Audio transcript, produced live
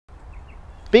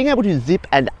Being able to zip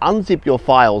and unzip your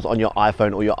files on your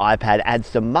iPhone or your iPad adds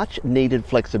some much needed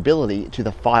flexibility to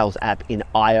the Files app in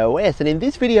iOS. And in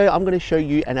this video, I'm going to show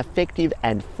you an effective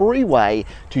and free way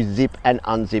to zip and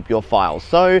unzip your files.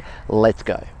 So let's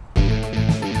go.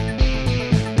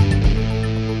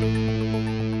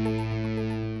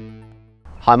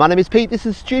 Hi, my name is Pete. This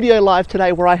is Studio Live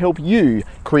today, where I help you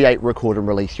create, record and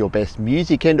release your best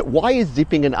music. And why is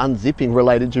zipping and unzipping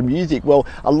related to music? Well,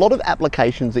 a lot of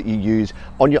applications that you use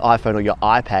on your iPhone or your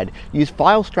iPad use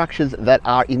file structures that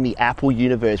are in the Apple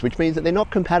universe, which means that they're not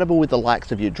compatible with the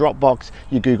likes of your Dropbox,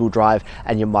 your Google Drive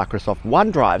and your Microsoft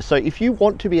OneDrive. So if you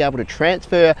want to be able to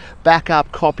transfer,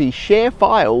 backup, copy, share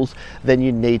files, then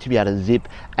you need to be able to zip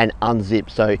and unzip.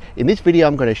 So in this video,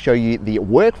 I'm going to show you the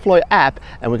Worklow app,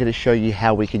 and we're going to show you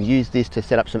how we can use this to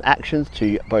set up some actions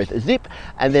to both zip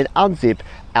and then unzip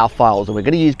our files. And we're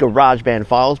going to use GarageBand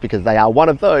files because they are one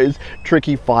of those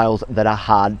tricky files that are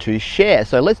hard to share.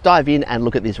 So let's dive in and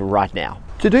look at this right now.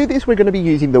 To do this, we're going to be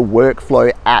using the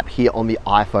Worklow app here on the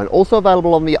iPhone, also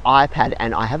available on the iPad,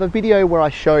 and I have a video where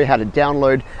I show how to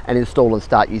download and install and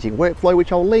start using Worklow,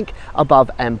 which I'll link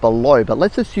above and below. But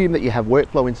let's assume that you have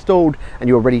Worklow installed and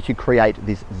you're ready to create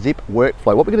this zip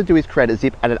workflow. What we're going to do is create a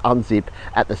zip and an unzip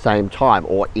at the same time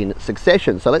or in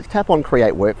succession. So let's tap on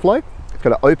Create Workflow. It's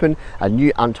going to open a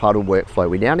new untitled workflow.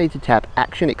 We now need to tap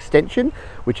Action Extension,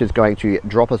 which is going to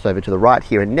drop us over to the right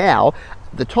here. And now,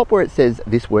 the top where it says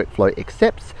this workflow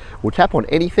accepts, we'll tap on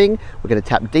anything. We're going to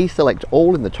tap deselect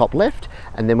all in the top left,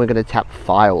 and then we're going to tap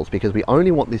files because we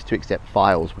only want this to accept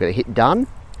files. We're going to hit done,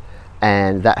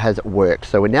 and that has worked.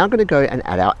 So we're now going to go and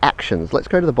add our actions. Let's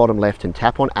go to the bottom left and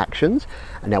tap on actions.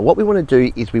 And now what we want to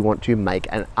do is we want to make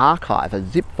an archive, a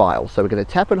zip file. So we're going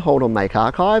to tap and hold on make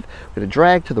archive. We're going to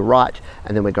drag to the right,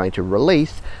 and then we're going to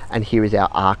release, and here is our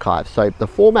archive. So the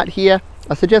format here,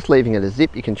 I suggest leaving it as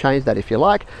zip. You can change that if you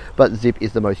like, but zip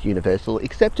is the most universal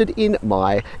accepted in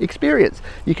my experience.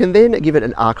 You can then give it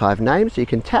an archive name, so you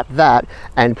can tap that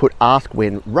and put ask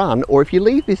when run, or if you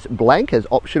leave this blank as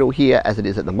optional here as it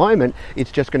is at the moment,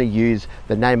 it's just going to use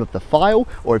the name of the file,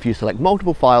 or if you select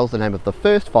multiple files, the name of the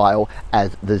first file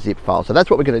as the zip file. So that's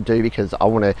what we're going to do because I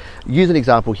want to use an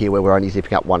example here where we're only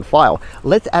zipping up one file.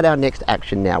 Let's add our next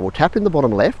action now. We'll tap in the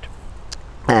bottom left,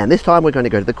 and this time we're going to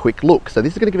go to the quick look. So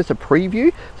this is going to give us a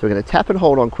preview. So we're going to tap and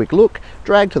hold on quick look,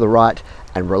 drag to the right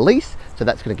and release. So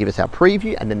that's going to give us our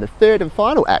preview. And then the third and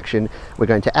final action we're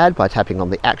going to add by tapping on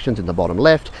the actions in the bottom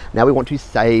left. Now we want to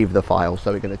save the file.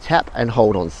 So we're going to tap and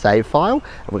hold on save file,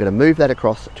 and we're going to move that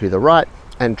across to the right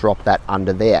and drop that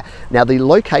under there. Now the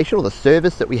location or the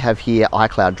service that we have here,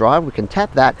 iCloud Drive, we can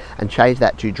tap that and change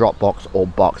that to Dropbox or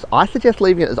Box. I suggest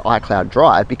leaving it as iCloud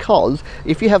Drive because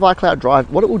if you have iCloud Drive,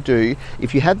 what it will do,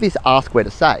 if you have this ask where to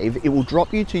save, it will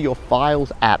drop you to your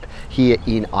Files app here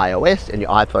in iOS and your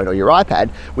iPhone or your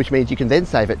iPad, which means you can then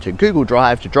save it to Google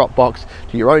Drive, to Dropbox,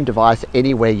 to your own device,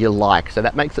 anywhere you like. So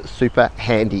that makes it super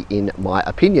handy in my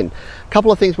opinion. A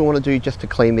couple of things we want to do just to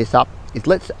clean this up is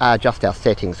let's adjust our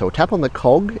settings. So we'll tap on the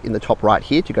cog in the top right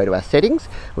here to go to our settings.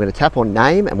 We're going to tap on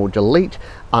name and we'll delete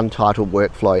untitled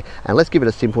workflow, and let's give it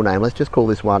a simple name. Let's just call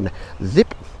this one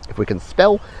zip, if we can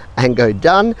spell, and go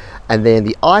done. And then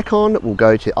the icon, we'll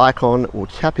go to icon, we'll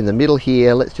tap in the middle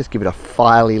here. Let's just give it a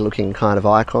filey looking kind of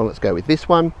icon. Let's go with this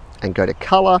one and go to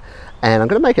color, and I'm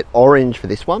going to make it orange for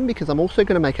this one because I'm also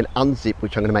going to make an unzip,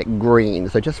 which I'm going to make green.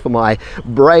 So just for my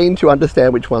brain to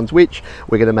understand which one's which,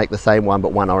 we're going to make the same one,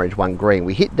 but one orange, one green.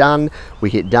 We hit done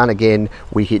again,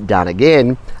 we hit done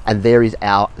again, and there is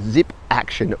our zip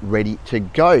action ready to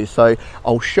go. So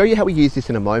I'll show you how we use this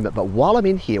in a moment, but while I'm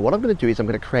in here, what I'm going to do is I'm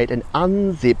going to create an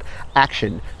unzip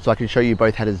action so I can show you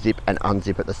both how to zip and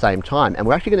unzip at the same time. And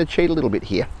we're actually going to cheat a little bit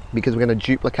here because we're going to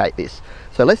duplicate this.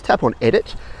 So let's tap on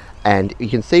edit, and you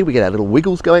can see we get our little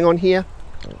wiggles going on here.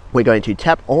 We're going to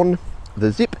tap on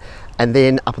the zip, and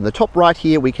then up in the top right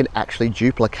here we can actually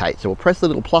duplicate. So we'll press the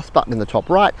little plus button in the top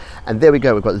right, and there we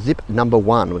go, we've got zip number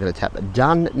one. We're going to tap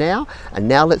done now, and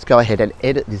now let's go ahead and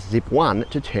edit this zip one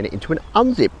to turn it into an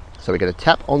unzip. So we're going to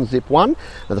tap on zip one.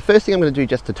 Now the first thing I'm going to do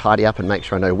just to tidy up and make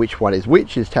sure I know which one is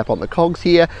which is tap on the cogs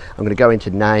here. I'm going to go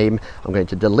into name, I'm going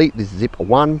to delete this zip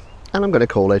one, and I'm going to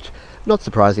call it, not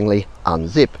surprisingly,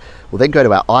 unzip. We'll then go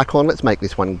to our icon. Let's make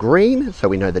this one green so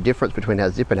we know the difference between our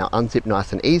zip and our unzip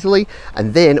nice and easily.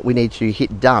 And then we need to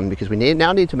hit done because we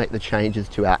now need to make the changes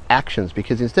to our actions,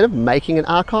 because instead of making an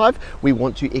archive, we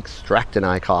want to extract an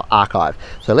archive.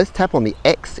 So let's tap on the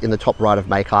X in the top right of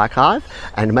make archive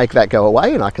and make that go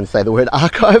away. And I can say the word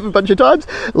archive a bunch of times.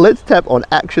 Let's tap on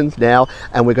actions now,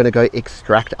 and we're going to go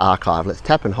extract archive. Let's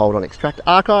tap and hold on extract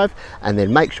archive, and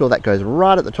then make sure that goes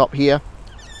right at the top here.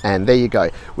 And there you go.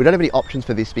 We don't have any options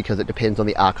for this because it depends on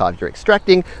the archive you're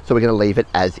extracting, so we're going to leave it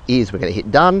as is. We're going to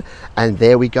hit done, and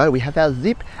there we go. We have our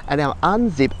zip and our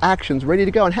unzip actions ready to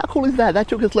go. And how cool is that? That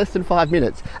took us less than 5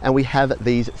 minutes, and we have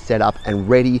these set up and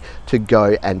ready to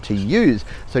go and to use.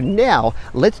 So now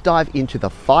let's dive into the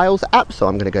Files app. So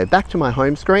I'm going to go back to my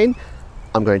home screen.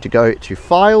 I'm going to go to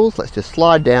Files. Let's just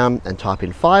slide down and type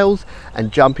in Files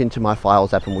and jump into my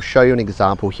Files app, and we'll show you an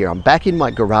example here. I'm back in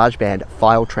my GarageBand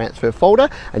file transfer folder,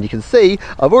 and you can see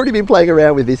I've already been playing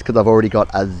around with this because I've already got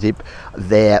a zip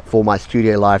there for my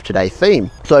Studio Live Today theme.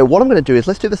 So what I'm going to do is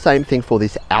let's do the same thing for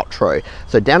this outro.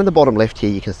 So down in the bottom left here,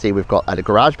 you can see we've got a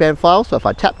GarageBand file. So if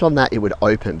I tapped on that, it would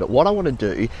open. But what I want to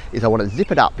do is I want to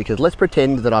zip it up, because let's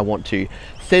pretend that I want to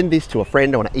send this to a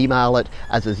friend. I want to email it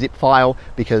as a zip file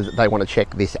because they want to check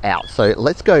this out. So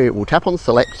let's go, we'll tap on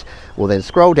select, we'll then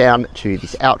scroll down to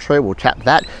this outro, we'll tap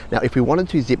that. Now if we wanted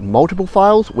to zip multiple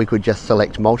files, we could just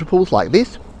select multiples like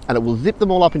this, and it will zip them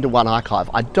all up into one archive.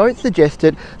 I don't suggest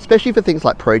it, especially for things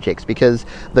like projects, because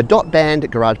the .band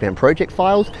GarageBand project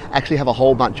files actually have a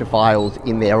whole bunch of files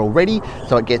in there already,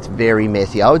 so it gets very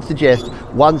messy. I would suggest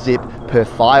one zip per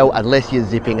file, unless you're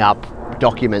zipping up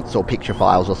documents or picture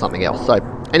files or something else. So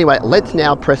anyway, let's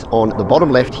now press on the bottom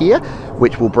left here,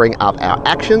 which will bring up our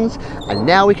actions, and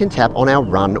now we can tap on our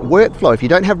Run Workflow. If you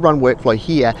don't have Run Workflow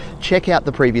here, check out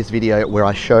the previous video where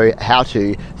I show how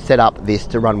to set up this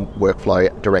to run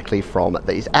workflow directly from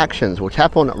these actions. We'll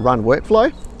tap on Run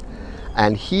Workflow,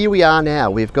 and here we are now.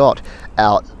 We've got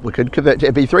our, we could convert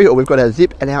to MP3, or we've got our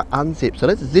zip and our unzip. So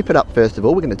let's zip it up first of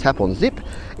all. We're going to tap on zip.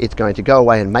 It's going to go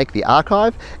away and make the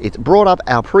archive. It's brought up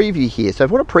our preview here. So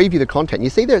if we want to preview the content, you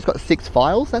see there it's got 6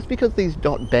 files. That's because these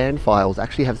 .band files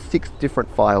actually have 6 different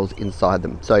files inside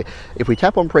them. So if we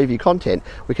tap on preview content,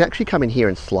 we can actually come in here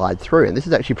and slide through. And this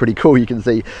is actually pretty cool. You can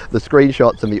see the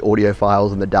screenshots and the audio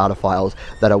files and the data files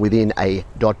that are within a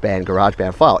 .band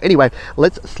GarageBand file. Anyway,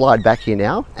 let's slide back here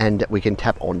now, and we can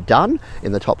tap on done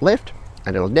in the top left,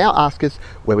 and it'll now ask us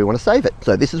where we want to save it.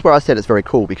 So this is where I said it's very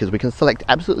cool, because we can select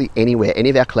absolutely anywhere, any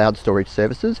of our cloud storage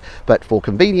services, but for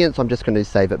convenience, I'm just going to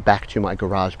save it back to my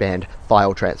GarageBand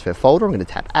file transfer folder. I'm going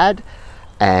to tap add,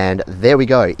 and there we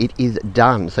go, it is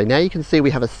done. So now you can see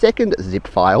we have a second zip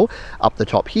file up the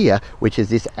top here, which is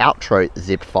this outro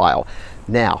zip file.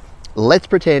 Now, let's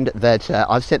pretend that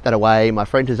I've sent that away, my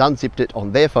friend has unzipped it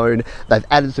on their phone, they've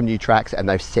added some new tracks, and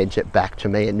they've sent it back to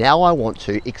me, and now I want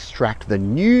to extract the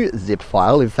new zip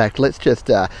file. In fact, let's just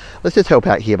help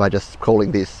out here by just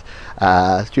calling this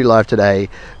Studio Live Today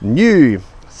new.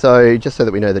 So just so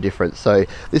that we know the difference. So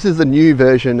this is the new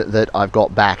version that I've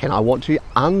got back, and I want to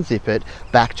unzip it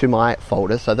back to my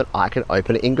folder so that I can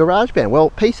open it in GarageBand.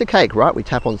 Well, piece of cake, right? We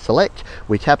tap on select,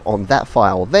 we tap on that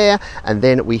file there, and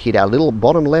then we hit our little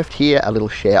bottom left here, a little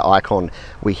share icon.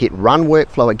 We hit Run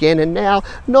Workflow again, and now,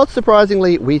 not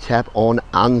surprisingly, we tap on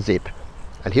unzip.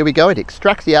 And here we go, it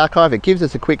extracts the archive, it gives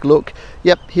us a quick look.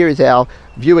 Yep, here is our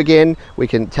view again. We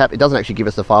can tap, it doesn't actually give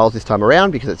us the files this time around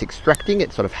because it's extracting,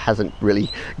 it sort of hasn't really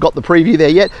got the preview there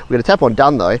yet. We're going to tap on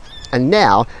done though, and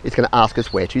now it's going to ask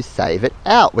us where to save it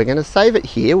out. We're going to save it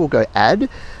here, we'll go add.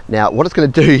 Now what it's going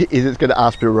to do is it's going to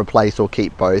ask me to replace or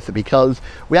keep both, because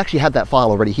we actually have that file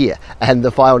already here and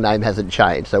the file name hasn't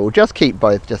changed. So we'll just keep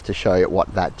both just to show you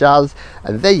what that does.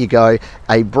 And there you go,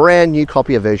 a brand new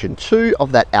copy of version 2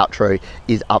 of that outro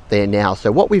is up there now.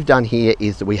 So what we've done here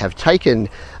is that we have taken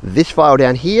this file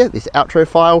down here, this outro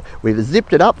file, we've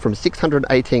zipped it up from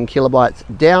 618 kilobytes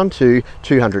down to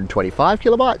 225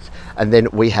 kilobytes, and then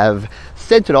we have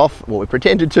sent it off, what we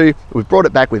pretended to, we've brought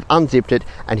it back, we've unzipped it,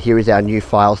 and here is our new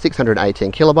file,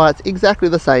 618 kilobytes, exactly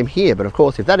the same here. But of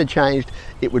course, if that had changed,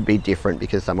 it would be different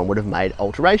because someone would have made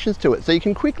alterations to it. So you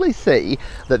can quickly see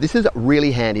that this is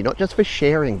really handy, not just for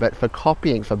sharing, but for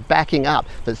copying, for backing up,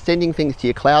 for sending things to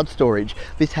your cloud storage.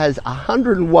 This has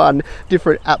 101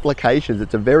 different applications.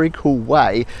 It's a very cool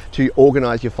way to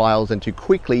organize your files and to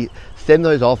quickly send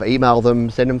those off, email them,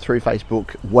 send them through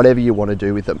Facebook, whatever you want to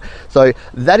do with them. So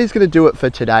that is going to do it for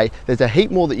today. There's a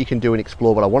heap more that you can do and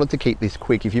explore, but I wanted to keep this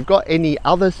quick. If you've got any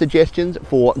other suggestions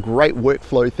for great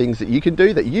workflow things that you can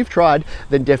do that you've tried,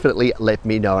 then definitely let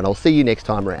me know, and I'll see you next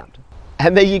time around.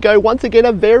 And there you go, once again,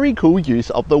 a very cool use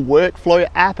of the Workflow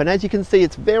app. And as you can see,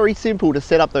 it's very simple to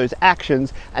set up those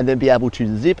actions and then be able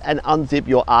to zip and unzip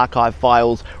your archive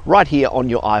files right here on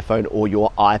your iPhone or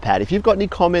your iPad. If you've got any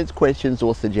comments, questions,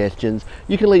 or suggestions,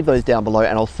 you can leave those down below,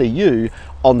 and I'll see you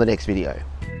on the next video.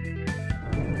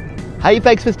 Hey,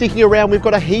 thanks for sticking around. We've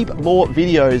got a heap more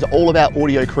videos all about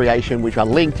audio creation, which are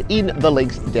linked in the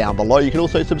links down below. You can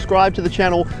also subscribe to the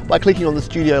channel by clicking on the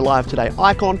Studio Live Today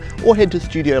icon, or head to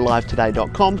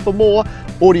studiolivetoday.com for more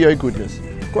audio goodness.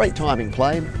 Great timing,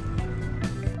 Plane.